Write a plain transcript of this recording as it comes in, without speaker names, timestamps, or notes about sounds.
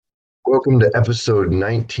Welcome to episode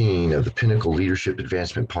 19 of the Pinnacle Leadership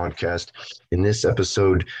Advancement Podcast. In this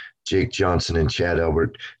episode, Jake Johnson and Chad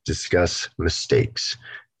Elbert discuss mistakes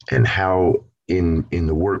and how in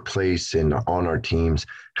the workplace and on our teams,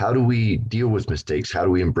 how do we deal with mistakes? How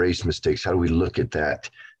do we embrace mistakes? How do we look at that?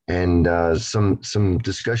 And some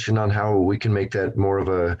discussion on how we can make that more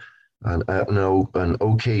of an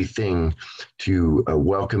okay thing to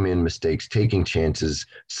welcome in mistakes, taking chances,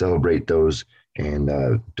 celebrate those, and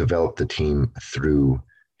develop the team through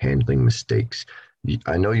handling mistakes.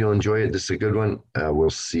 I know you'll enjoy it. This is a good one. We'll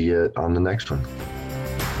see you on the next one.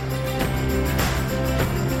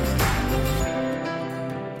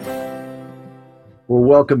 Well,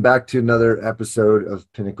 welcome back to another episode of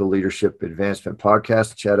Pinnacle Leadership Advancement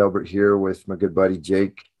Podcast. Chad Elbert here with my good buddy,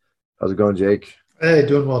 Jake. How's it going, Jake? Hey,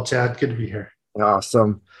 doing well, Chad. Good to be here.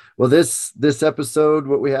 Awesome. Well, this episode,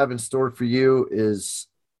 what we have in store for you is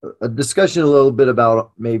a discussion a little bit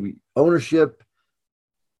about maybe ownership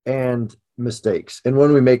and mistakes. And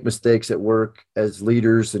when we make mistakes at work as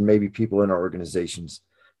leaders and maybe people in our organizations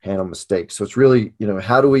handle mistakes. So it's really,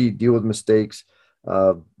 how do we deal with mistakes?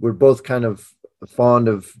 We're both kind of fond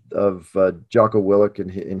of Jocko Willink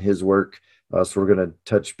and his work. So we're going to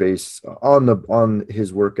touch base on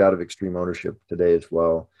his work out of Extreme Ownership today as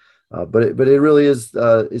well. But it really is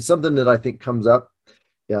it's something that I think comes up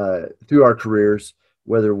through our careers,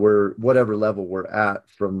 whether we're whatever level we're at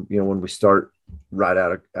from, when we start right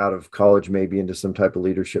out of college, maybe into some type of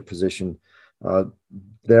leadership position.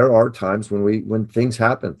 There are times when things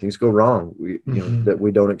happen, things go wrong, that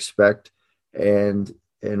we don't expect, and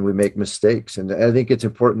we make mistakes. And I think it's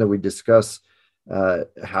important that we discuss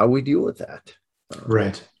how we deal with that.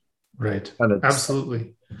 Right. Kind of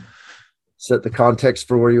Absolutely. Set the context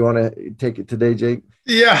for where you want to take it today, Jake.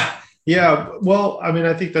 Yeah. Well, I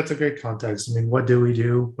think that's a great context. What do we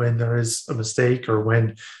do when there is a mistake or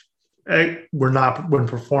when when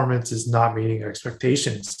performance is not meeting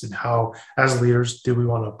expectations, and how, as leaders, do we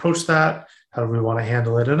want to approach that? How do we want to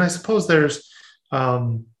handle it? And I suppose there's,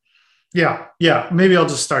 maybe I'll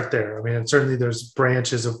just start there. And certainly there's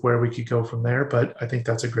branches of where we could go from there, but I think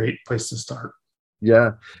that's a great place to start.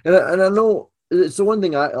 Yeah. And I know it's the one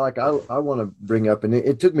thing I want to bring up, and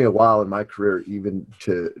it took me a while in my career even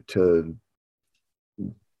to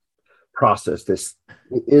process this,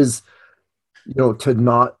 is, to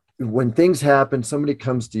not, when things happen, somebody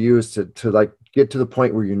comes to you, is to get to the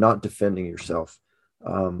point where you're not defending yourself.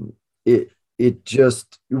 It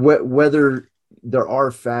just, whether there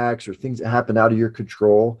are facts or things that happen out of your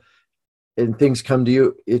control and things come to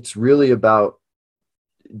you, it's really about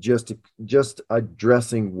just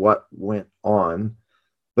addressing what went on,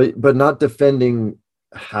 but not defending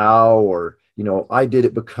how, or, I did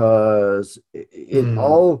it because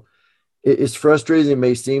it's frustrating. It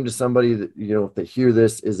may seem to somebody that, if they hear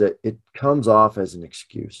this, is that it comes off as an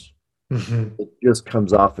excuse. It just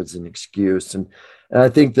comes off as an excuse. And I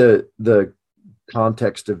think the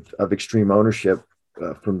context of Extreme Ownership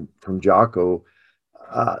from Jocko,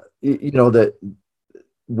 that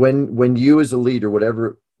when you as a leader,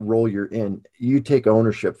 whatever role you're in, you take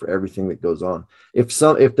ownership for everything that goes on.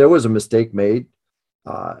 If there was a mistake made,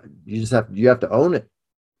 you have to own it.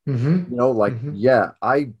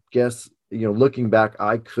 I guess, looking back,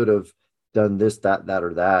 I could have done this, that,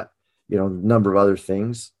 or that, number of other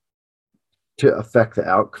things to affect the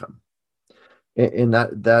outcome. And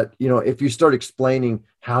that, if you start explaining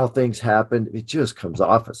how things happened, it just comes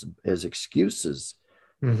off as excuses.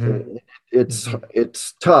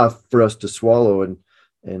 It's tough for us to swallow.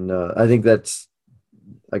 And I think that's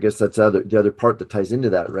the other part that ties into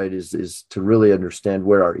that, right, is to really understand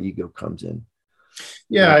where our ego comes in.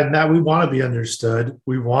 Yeah, and that we want to be understood.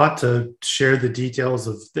 We want to share the details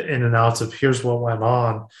of the in and outs of here's what went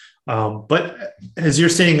on. But as you're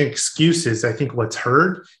saying excuses, I think what's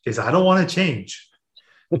heard is, I don't want to change.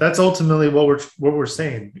 That's ultimately what we're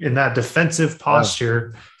saying. In that defensive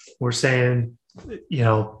posture, we're saying,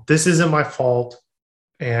 this isn't my fault,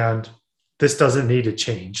 and this doesn't need to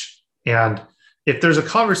change. And if there's a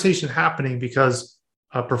conversation happening because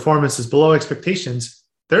performance is below expectations,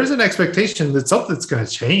 there's an expectation that something's going to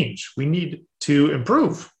change. We need to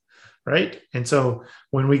improve, right? And so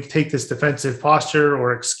when we take this defensive posture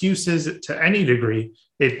or excuses to any degree,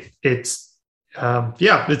 it's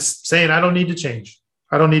saying, I don't need to change.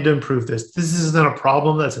 I don't need to improve this. This isn't a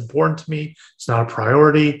problem that's important to me. It's not a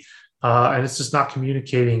priority. And it's just not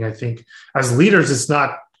communicating. I think as leaders, it's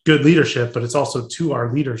not good leadership, but it's also to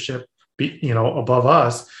our leadership, above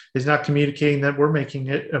us, is not communicating that we're making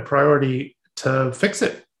it a priority to fix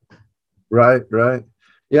it. Right.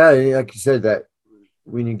 Yeah. Like you said, that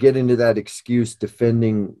when you get into that excuse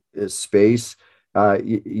defending space,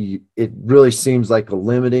 it really seems like a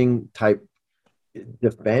limiting type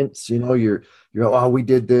defense. You're oh, we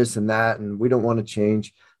did this and that, and we don't want to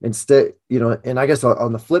change. Instead, and I guess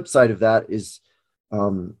on the flip side of that is,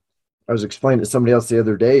 I was explaining to somebody else the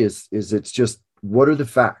other day, is it's just, what are the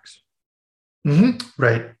facts?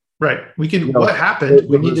 Right. We can, what happened?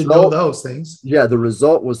 We need to know those things. Yeah. The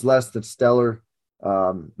result was less than stellar.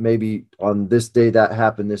 Maybe on this day that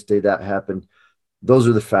happened, this day that happened. Those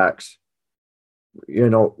are the facts.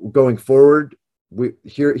 Going forward,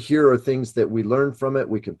 here are things that we learned from it.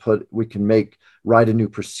 We can write a new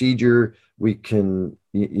procedure. We can,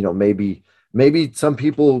 maybe some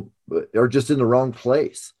people are just in the wrong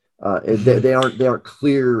place. They aren't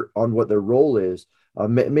clear on what their role is.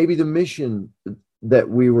 Maybe the mission that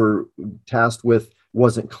we were tasked with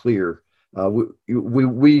wasn't clear.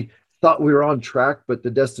 We thought we were on track, but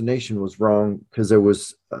the destination was wrong because there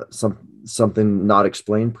was something not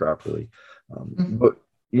explained properly. But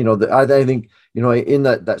I think in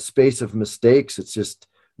that space of mistakes, it's just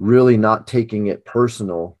really not taking it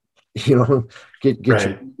personal. Get your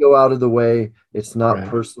ego out of the way. It's not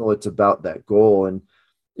personal. It's about that goal, and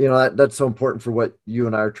that's so important for what you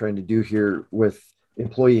and I are trying to do here with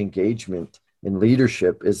employee engagement and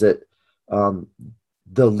leadership. Is that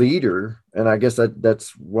the leader, and I guess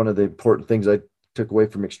that's one of the important things I took away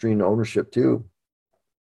from Extreme Ownership too,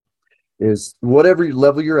 is whatever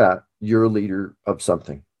level you're at, you're a leader of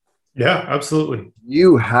something. Yeah, absolutely.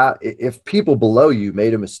 If people below you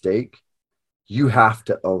made a mistake, you have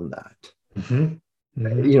to own that.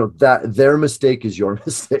 That their mistake is your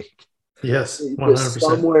mistake. Yes,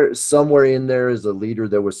 100%. Somewhere in there as a leader,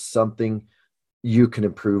 there was something you can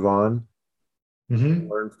improve on,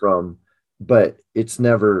 learn from, but it's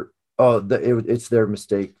never, it's their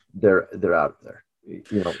mistake. They're out of there.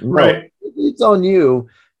 Right. It's on you.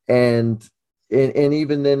 And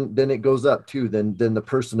even then it goes up too. Then the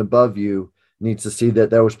person above you needs to see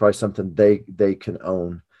that was probably something they can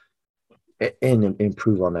own and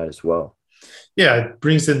improve on that as well. Yeah, it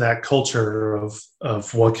brings in that culture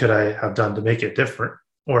of what could I have done to make it different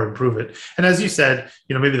or improve it. And as you said,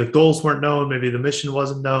 maybe the goals weren't known, maybe the mission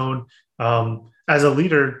wasn't known. As a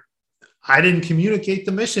leader, I didn't communicate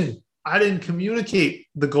the mission. I didn't communicate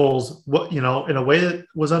the goals, in a way that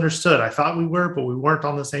was understood. I thought we were, but we weren't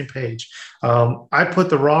on the same page. I put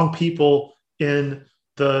the wrong people in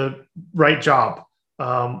the right job.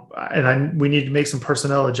 We need to make some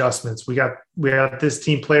personnel adjustments. We got this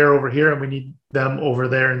team player over here and we need them over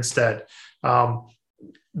there instead. And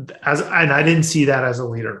I didn't see that as a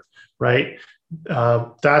leader, right?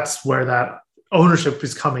 That's where that ownership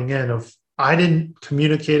is coming in of, I didn't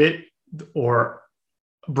communicate it or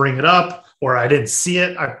bring it up, or I didn't see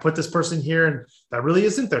it. I put this person here and that really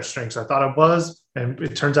isn't their strengths. I thought it was, and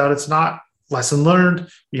it turns out it's not. Lesson learned,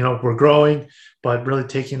 we're growing, but really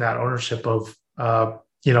taking that ownership of,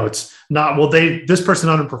 it's not, well, this person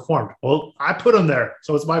underperformed. Well, I put them there,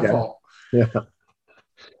 so it's my fault. Yeah.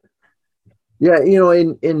 Yeah.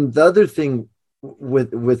 And the other thing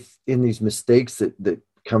with in these mistakes that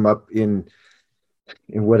come up in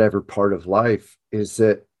whatever part of life is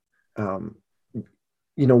that,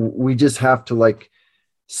 we just have to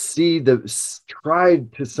try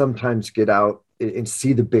to sometimes get out and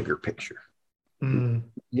see the bigger picture. And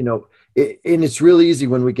it's really easy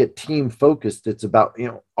when we get team focused. It's about,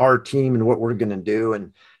 our team and what we're going to do.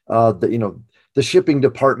 And, the shipping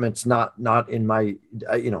department's not in my,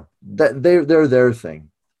 that they're their thing,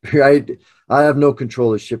 right? I have no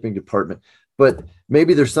control of the shipping department, but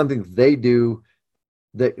maybe there's something they do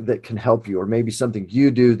that can help you, or maybe something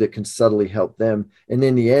you do that can subtly help them. And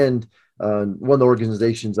in the end, one of the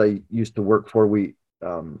organizations I used to work for, we,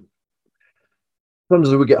 sometimes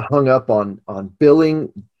we get hung up on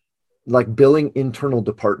billing internal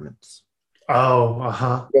departments. Oh,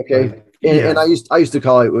 uh-huh. Okay. And I used to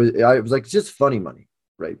call it, I was like, it's just funny money,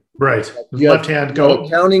 right? Right. Left hand go.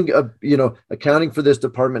 Accounting for this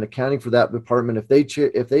department, accounting for that department.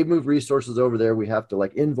 If they move resources over there, we have to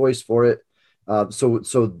invoice for it.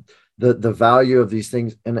 So the value of these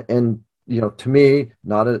things, and to me,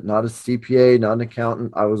 not a CPA, not an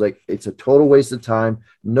accountant, I was like, it's a total waste of time.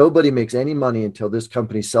 Nobody makes any money until this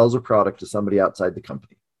company sells a product to somebody outside the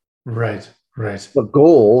company. Right. The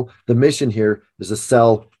goal, the mission here is to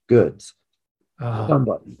sell goods.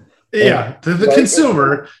 Somebody. Yeah, the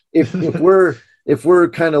consumer. If we're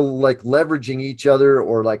kind of leveraging each other,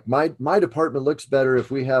 or my department looks better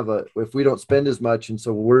if we don't spend as much, and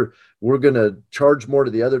so we're going to charge more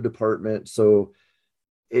to the other department. So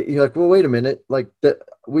you're like, well, wait a minute, that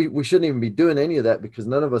we shouldn't even be doing any of that, because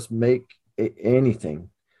none of us make anything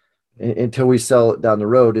until we sell it down the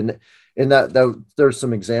road. and that there's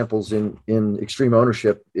some examples in extreme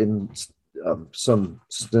ownership in some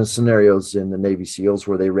scenarios in the Navy SEALs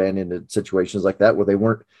where they ran into situations like that where they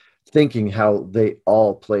weren't thinking how they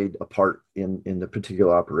all played a part in the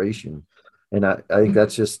particular operation. And I think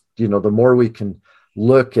that's just, the more we can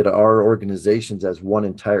look at our organizations as one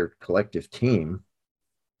entire collective team,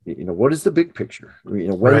 what is the big picture?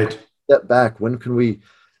 When Right. step back, when can we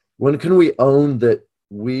own that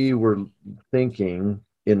we were thinking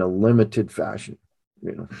in a limited fashion?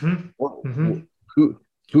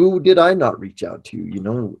 Who did I not reach out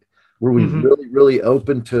to? Were we really, really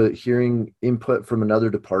open to hearing input from another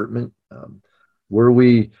department? Were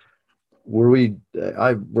we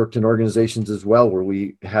I worked in organizations as well where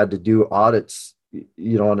we had to do audits,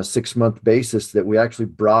 on a 6-month basis that we actually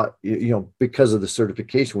brought, because of the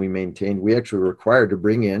certification we maintained, we actually were required to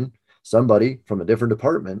bring in somebody from a different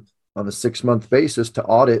department on a 6-month basis to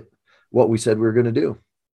audit what we said we were going to do.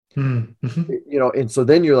 And so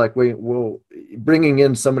then you're like, wait, well, bringing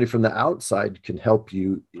in somebody from the outside can help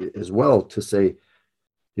you as well to say,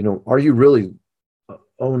 are you really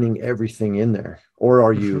owning everything in there, or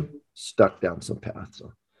are you stuck down some path?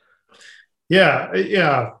 So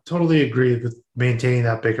yeah, totally agree with maintaining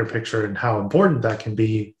that bigger picture and how important that can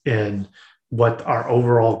be in what our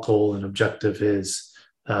overall goal and objective is.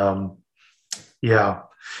 Yeah.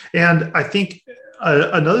 And I think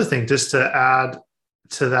another thing, just to add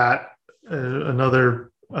to that,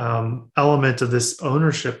 another element of this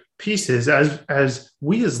ownership piece is as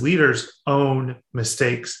we as leaders own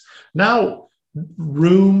mistakes, now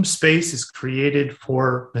space is created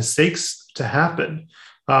for mistakes to happen.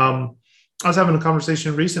 I was having a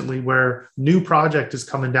conversation recently where new project is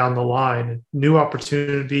coming down the line, new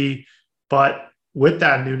opportunity, but with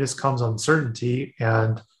that newness comes uncertainty.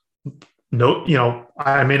 And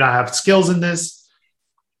I may not have skills in this.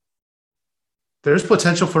 There's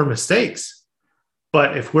potential for mistakes.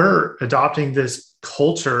 But if we're adopting this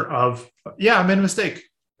culture of, I made a mistake,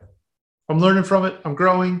 I'm learning from it, I'm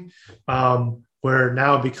growing, where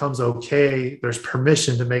now it becomes okay, there's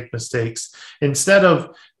permission to make mistakes, instead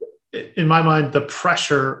of, in my mind, the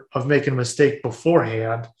pressure of making a mistake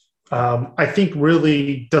beforehand, I think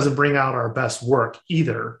really doesn't bring out our best work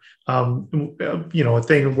either. A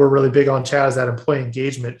thing we're really big on, Chad, is that employee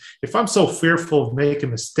engagement. If I'm so fearful of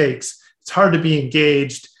making mistakes, it's hard to be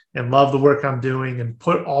engaged and love the work I'm doing and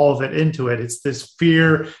put all of it into it. It's this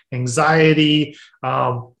fear, anxiety.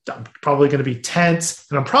 I'm probably going to be tense,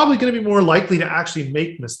 and I'm probably going to be more likely to actually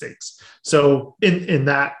make mistakes. So in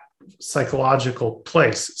that psychological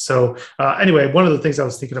place. So anyway, one of the things I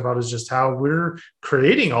was thinking about is just how we're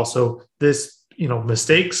creating also this,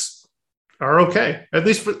 mistakes are okay. At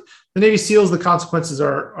least for the Navy SEALs, the consequences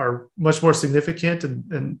are much more significant.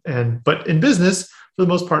 But in business, for the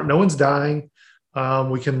most part, no one's dying.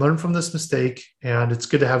 We can learn from this mistake, and it's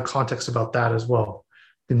good to have context about that as well,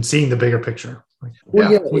 and seeing the bigger picture.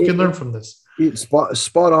 We can learn from this. It's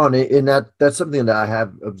spot on. And that's something that I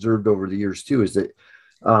have observed over the years too, is that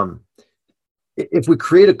if we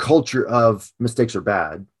create a culture of mistakes are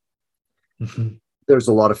bad, there's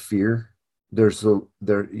a lot of fear. There's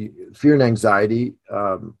fear and anxiety,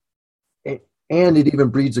 and it even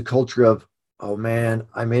breeds a culture of, oh man,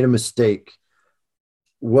 I made a mistake.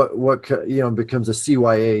 What becomes a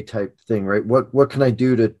CYA type thing, right? What can I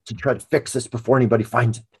do to try to fix this before anybody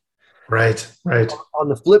finds it? Right. On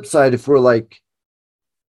the flip side, if we're like,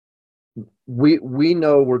 we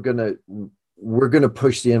know we're gonna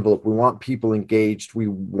push the envelope. We want people engaged. We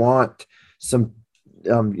want some,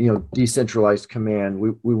 decentralized command.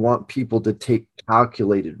 We want people to take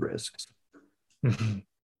calculated risks. And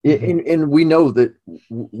we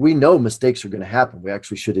know mistakes are going to happen. We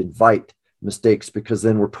actually should invite mistakes, because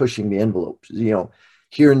then we're pushing the envelope.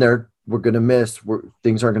 Here and there, we're going to miss.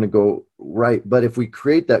 Things aren't going to go right. But if we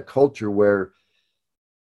create that culture where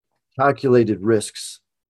calculated risks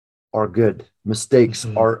are good, mistakes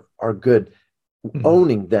are good,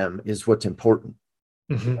 owning them is what's important.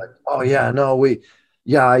 Like, oh yeah, no,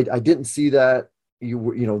 I didn't see that.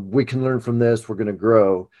 We can learn from this. We're going to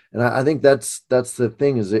grow. And I think that's the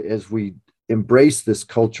thing, is as we embrace this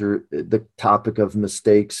culture, the topic of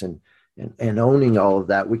mistakes and owning all of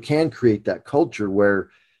that, we can create that culture where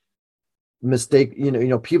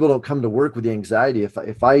people don't come to work with the anxiety.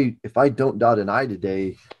 If I don't dot an I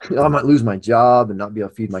today, I might lose my job and not be able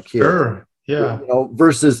to feed my kids. Sure. Yeah.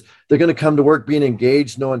 Versus they're going to come to work being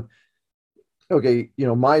engaged, knowing, okay,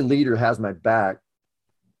 my leader has my back.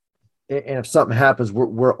 And if something happens,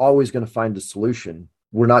 we're always going to find a solution.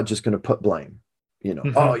 We're not just going to put blame,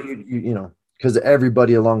 because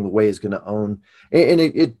everybody along the way is going to own.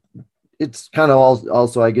 And it's kind of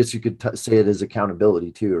also, I guess you could say it as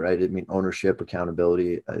accountability too, right? I mean, ownership,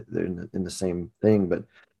 accountability, they're in the same thing. But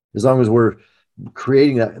as long as we're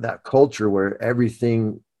creating that culture where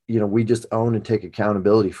everything, we just own and take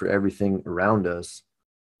accountability for everything around us,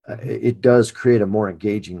 it does create a more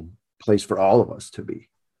engaging place for all of us to be.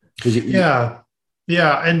 Yeah.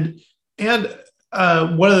 And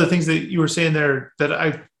one of the things that you were saying there that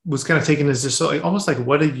I was kind of taking is just like almost like,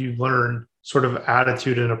 what did you learn sort of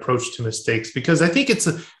attitude and approach to mistakes? Because I think it's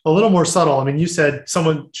a little more subtle. I mean, you said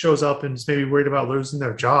someone shows up and is maybe worried about losing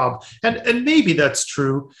their job, and maybe that's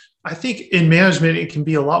true. I think in management, it can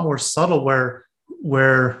be a lot more subtle where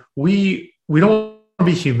we don't want to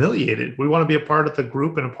be humiliated. We want to be a part of the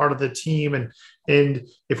group and a part of the team. And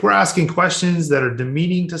if we're asking questions that are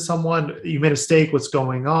demeaning to someone, you made a mistake, what's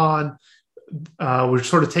going on? We're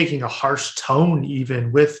sort of taking a harsh tone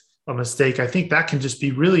even with a mistake. I think that can just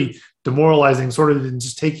be really demoralizing, sort of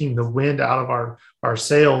just taking the wind out of our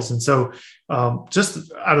sails. And so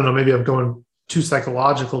I don't know, maybe I'm going too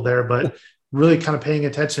psychological there, but really kind of paying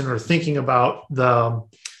attention or thinking about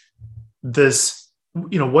this,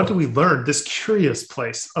 what do we learn? This curious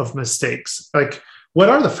place of mistakes. Like, what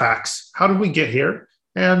are the facts? How did we get here?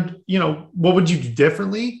 And, what would you do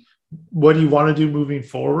differently? What do you want to do moving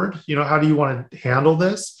forward? How do you want to handle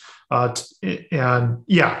this?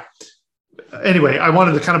 Anyway, I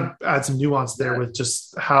wanted to kind of add some nuance there with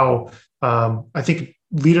just how I think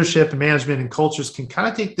leadership and management and cultures can kind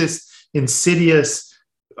of take this insidious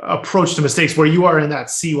approach to mistakes where you are in that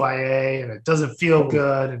CYA and it doesn't feel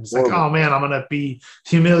good. And it's like, oh man, I'm going to be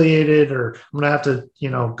humiliated, or I'm going to have to,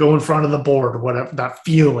 go in front of the board or whatever, that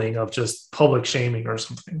feeling of just public shaming or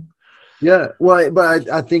something. Yeah. Well, but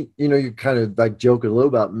I think, you're kind of like joking a little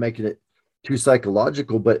about making it too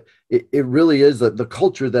psychological, but it really is the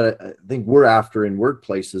culture that I think we're after in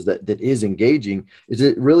workplaces that is engaging.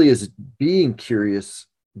 It really is being curious,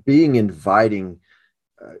 being inviting,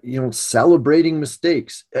 celebrating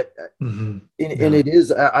mistakes. And it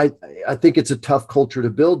is, I think it's a tough culture to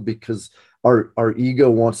build because our ego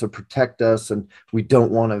wants to protect us and we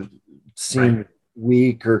don't want to seem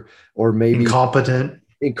weak or maybe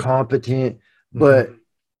incompetent. But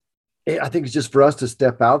I think it's just for us to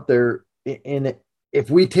step out there, and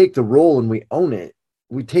if we take the role and we own it,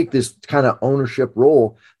 we take this kind of ownership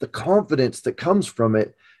role, the confidence that comes from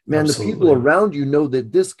it, man. Absolutely. The people around you know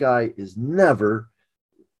that this guy is never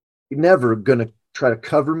going to try to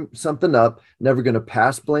cover something up, never going to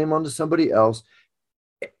pass blame onto somebody else.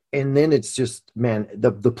 And then it's just, man,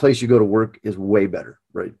 the place you go to work is way better,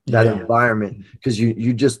 right? That environment, because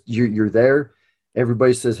you're there.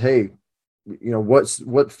 Everybody says, hey,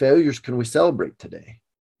 what failures can we celebrate today?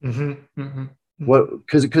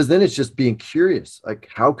 Because then it's just being curious. Like,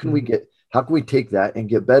 how can we take that and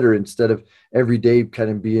get better instead of every day kind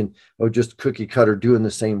of being, just cookie cutter, doing the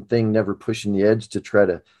same thing, never pushing the edge to try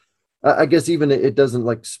to, I guess even it doesn't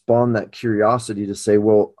like spawn that curiosity to say,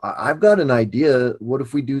 well, I've got an idea. What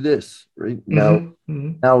if we do this right now?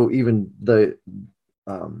 Now, even the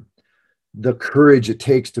courage it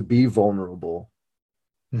takes to be vulnerable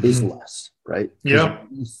is less, right? Yeah.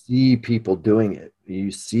 You see people doing it.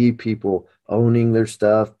 You see people owning their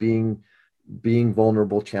stuff, being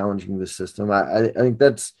vulnerable, challenging the system. I think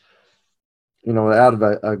that's, out of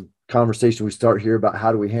a conversation we start here about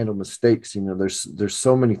how do we handle mistakes, there's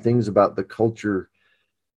so many things about the culture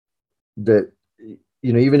that,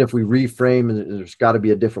 even if we reframe, and there's got to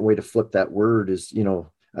be a different way to flip that word, is,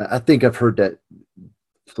 I think I've heard that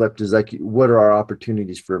flipped is like, what are our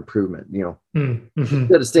opportunities for improvement?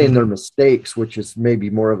 Instead of saying they're mistakes, which is maybe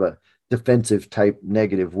more of a defensive type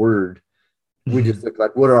negative word, we just look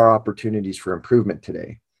like, what are our opportunities for improvement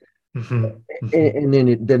today? And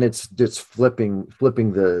then it's just flipping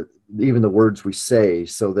even the words we say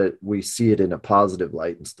so that we see it in a positive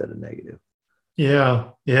light instead of negative.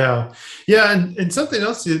 Yeah. And something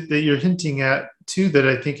else that you're hinting at too, that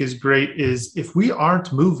I think is great, is if we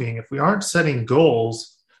aren't moving, if we aren't setting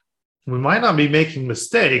goals, we might not be making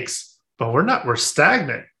mistakes, but we're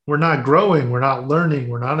stagnant. We're not growing. We're not learning.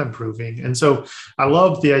 We're not improving. And so I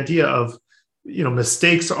love the idea of,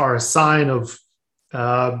 mistakes are a sign of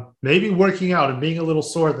maybe working out and being a little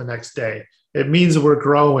sore the next day. It means that we're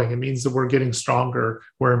growing. It means that we're getting stronger.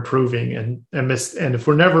 We're improving. And if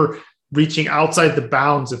we're never reaching outside the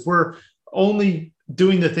bounds, if we're only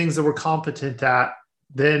doing the things that we're competent at,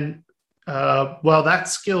 then, that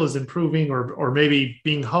skill is improving or maybe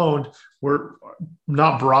being honed. We're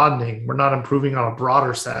not broadening. We're not improving on a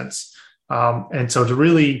broader sense. And so to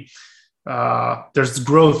really, there's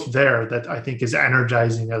growth there that I think is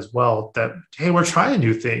energizing as well, that, hey, we're trying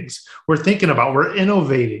new things. We're thinking about, we're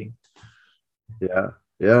innovating.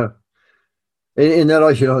 Yeah. And that all,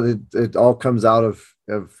 it all comes out of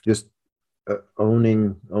just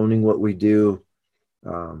owning what we do,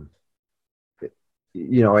 um,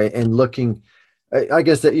 and looking. I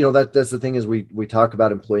guess that that's the thing is we talk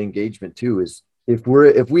about employee engagement too. Is if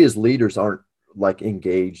we as leaders aren't like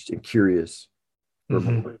engaged and curious,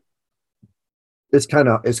 Mhm. it's kind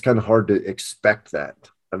of hard to expect that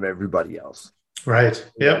of everybody else. Right.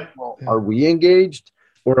 Yep. Well, Yeah. are we engaged,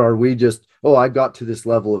 or are we just, oh, I got to this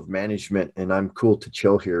level of management and I'm cool to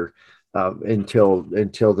chill here until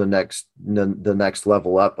the next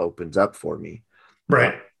level up opens up for me?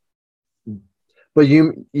 Right. But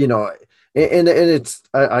and it's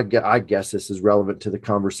I guess this is relevant to the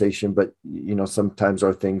conversation, but sometimes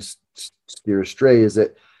our things steer astray. Is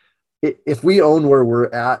that if we own where we're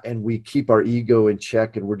at and we keep our ego in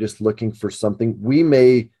check and we're just looking for something, we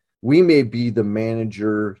may be the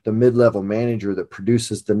manager, the mid-level manager that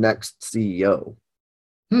produces the next CEO.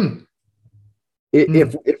 Hmm.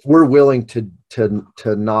 If we're willing to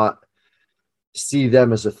not see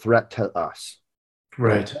them as a threat to us.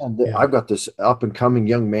 Right. And Yeah. I've got this up and coming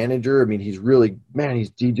young manager. I mean, he's really, man,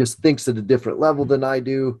 he just thinks at a different level than I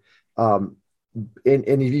do. And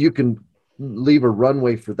you can leave a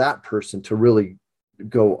runway for that person to really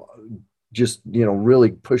go, just,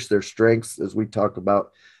 really push their strengths, as we talk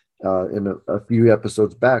about in a few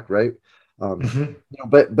episodes back. Right. Mhm.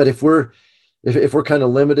 But if we're kind of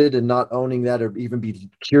limited and not owning that, or even be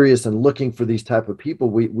curious and looking for these type of people,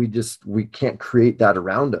 we can't create that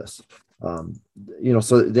around us.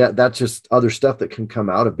 So that's just other stuff that can come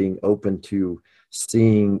out of being open to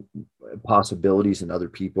seeing possibilities in other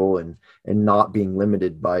people and not being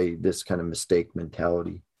limited by this kind of mistake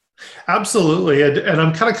mentality. Absolutely. And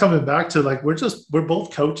I'm kind of coming back to like we're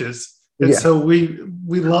both coaches. And Yeah. so we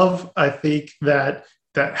love, I think, that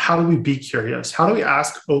how do we be curious? How do we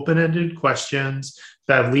ask open-ended questions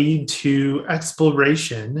that lead to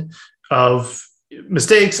exploration of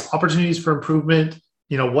mistakes, opportunities for improvement?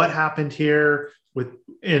 What happened here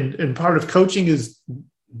and part of coaching is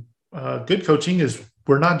good coaching is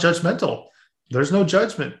we're not judgmental. There's no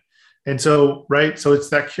judgment. And so, right. So it's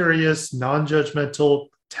that curious, non-judgmental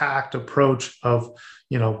tact approach of,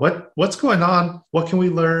 what's going on? What can we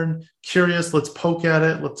learn? Curious. Let's poke at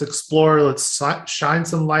it. Let's explore. Let's shine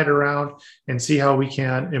some light around and see how we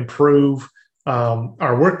can improve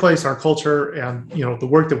our workplace, our culture, and, the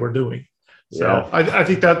work that we're doing. So Yeah. I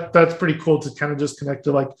think that's pretty cool to kind of just connect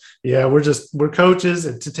to like, yeah, we're coaches,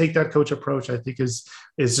 and to take that coach approach, I think is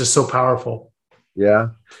just so powerful. Yeah.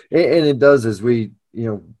 And it does, as we,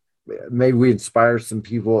 maybe we inspire some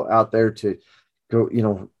people out there to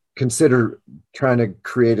go, consider trying to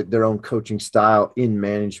create their own coaching style in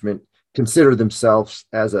management, consider themselves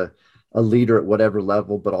as a leader at whatever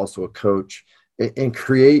level, but also a coach, and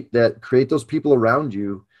create those people around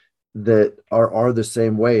you that are the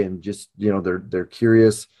same way. And just, they're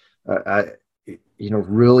curious,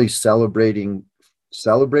 really celebrating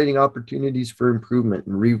opportunities for improvement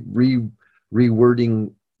and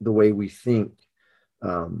rewording the way we think,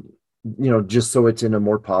 just so it's in a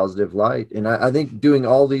more positive light. And I think doing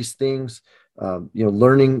all these things,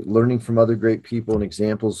 learning from other great people and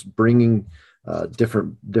examples, bringing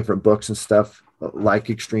different books and stuff like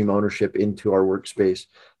Extreme Ownership into our workspace,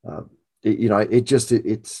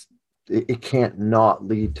 it can't not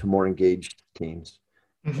lead to more engaged teams.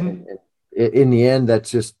 Mm-hmm. And in the end, that's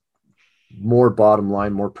just more bottom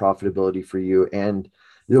line, more profitability for you. And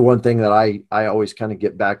the one thing that I always kind of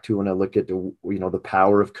get back to when I look at the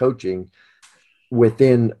power of coaching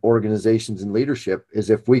within organizations and leadership is,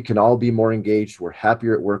 if we can all be more engaged, we're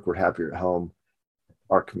happier at work, we're happier at home,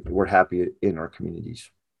 we're happy in our communities.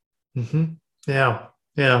 Mm-hmm. Yeah.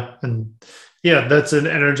 And yeah, that's an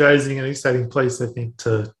energizing and exciting place, I think,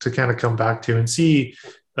 to kind of come back to and see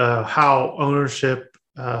how ownership,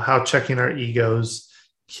 how checking our egos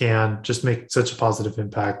can just make such a positive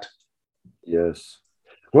impact. Yes.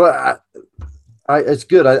 Well, it's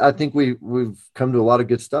good. I think we've come to a lot of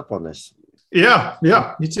good stuff on this. Yeah,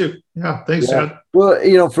 me too. Yeah, thanks, Chad.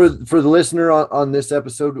 Well, for the listener on this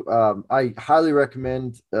episode, I highly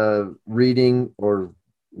recommend reading, or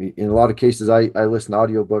in a lot of cases, I listen to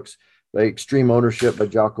audiobooks, like Extreme Ownership by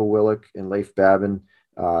Jocko Willink and Leif Babin.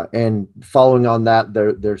 And following on that,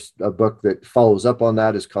 there's a book that follows up on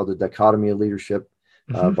that, is called The Dichotomy of Leadership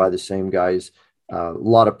by the same guys. A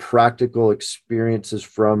lot of practical experiences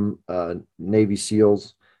from Navy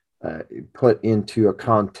SEALs put into a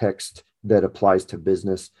context that applies to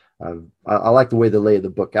business. I like the way they lay the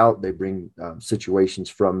book out. They bring situations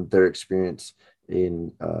from their experience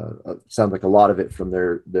in sounds like a lot of it from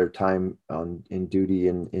their time in duty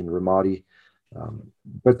in Ramadi,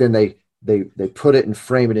 but then they they put it and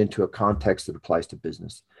frame it into a context that applies to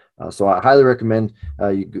business. So I highly recommend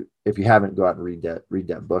if you haven't, go out and read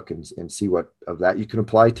that book and see what of that you can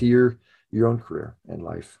apply to your own career and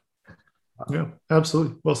life. Yeah,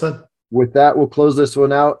 absolutely. Well said. With that, we'll close this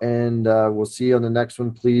one out, and we'll see you on the next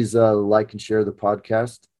one. Please like and share the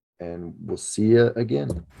podcast, and we'll see you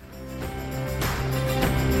again.